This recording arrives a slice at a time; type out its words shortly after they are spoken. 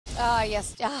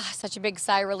Yes, such a big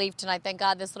sigh of relief tonight. Thank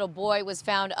God this little boy was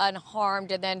found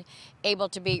unharmed and then able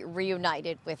to be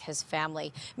reunited with his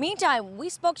family. Meantime, we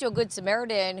spoke to a Good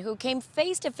Samaritan who came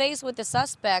face to face with the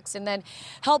suspects and then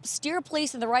helped steer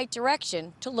police in the right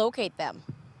direction to locate them.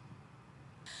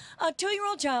 A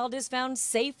 2-year-old child is found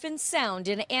safe and sound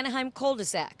in an Anaheim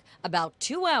cul-de-sac about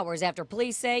 2 hours after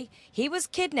police say he was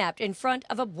kidnapped in front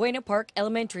of a Buena Park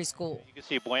Elementary School. You can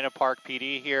see Buena Park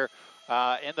PD here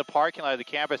in the parking lot of the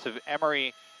campus of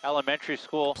Emory Elementary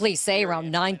School. Police say around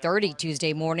 9:30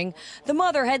 Tuesday morning, the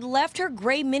mother had left her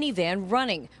gray minivan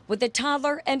running with the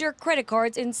toddler and her credit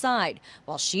cards inside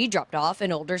while she dropped off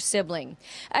an older sibling.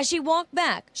 As she walked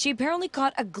back, she apparently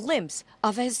caught a glimpse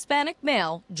of a Hispanic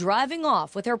male driving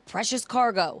off with her precious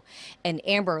cargo. An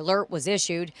Amber Alert was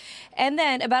issued, and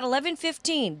then about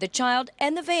 11:15, the child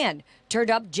and the van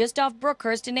turned up just off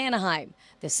Brookhurst in Anaheim.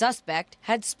 The suspect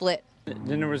had split.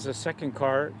 Then there was a second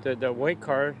car, the white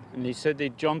car, and they said they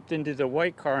jumped into the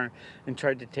white car and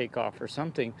tried to take off or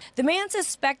something. The man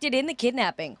suspected in the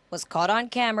kidnapping was caught on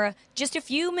camera just a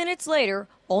few minutes later,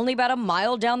 only about a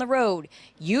mile down the road,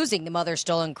 using the mother's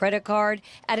stolen credit card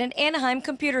at an Anaheim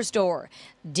computer store.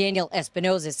 Daniel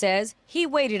Espinoza says he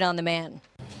waited on the man.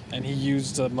 And he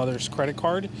used the mother's credit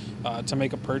card to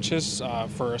make a purchase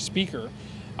for a speaker.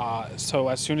 So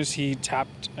as soon as he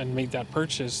tapped and made that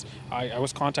purchase, I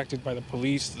was contacted by the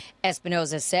police.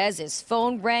 Espinoza says his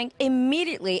phone rang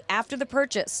immediately after the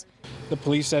purchase. The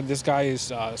police said this guy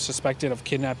is suspected of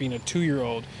kidnapping a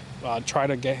 2-year-old, try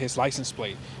to get his license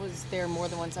plate. Was there more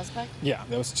than one suspect? Yeah,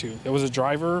 there was 2. There was a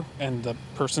driver and the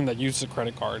person that used the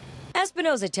credit card.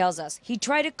 Espinoza tells us he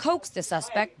tried to coax the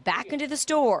suspect back into the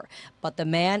store, but the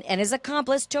man and his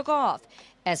accomplice took off.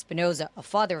 Espinoza, a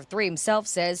father of 3 himself,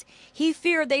 says he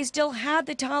feared they still had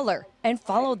the toddler and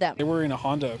followed them. They were in a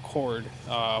Honda Accord,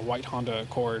 white Honda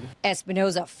Accord.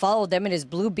 Espinoza followed them in his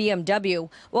blue BMW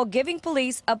while giving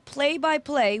police a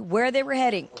play-by-play where they were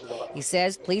heading. He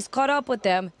says police caught up with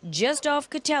them just off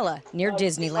KTLA near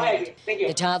Disneyland.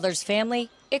 The toddler's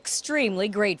family extremely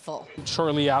grateful.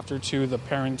 Shortly after, too, the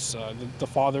parents, the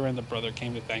father and the brother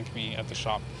came to thank me at the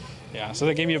shop. Yeah, so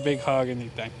they gave me a big hug and they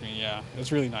thanked me. Yeah, it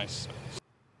was really nice.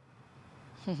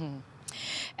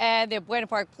 And the Buena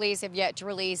Park police have yet to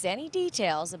release any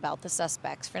details about the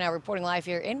suspects. For now, reporting live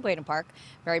here in Buena Park,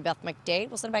 Beth McDade.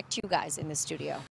 We'll send it back to you guys in the studio.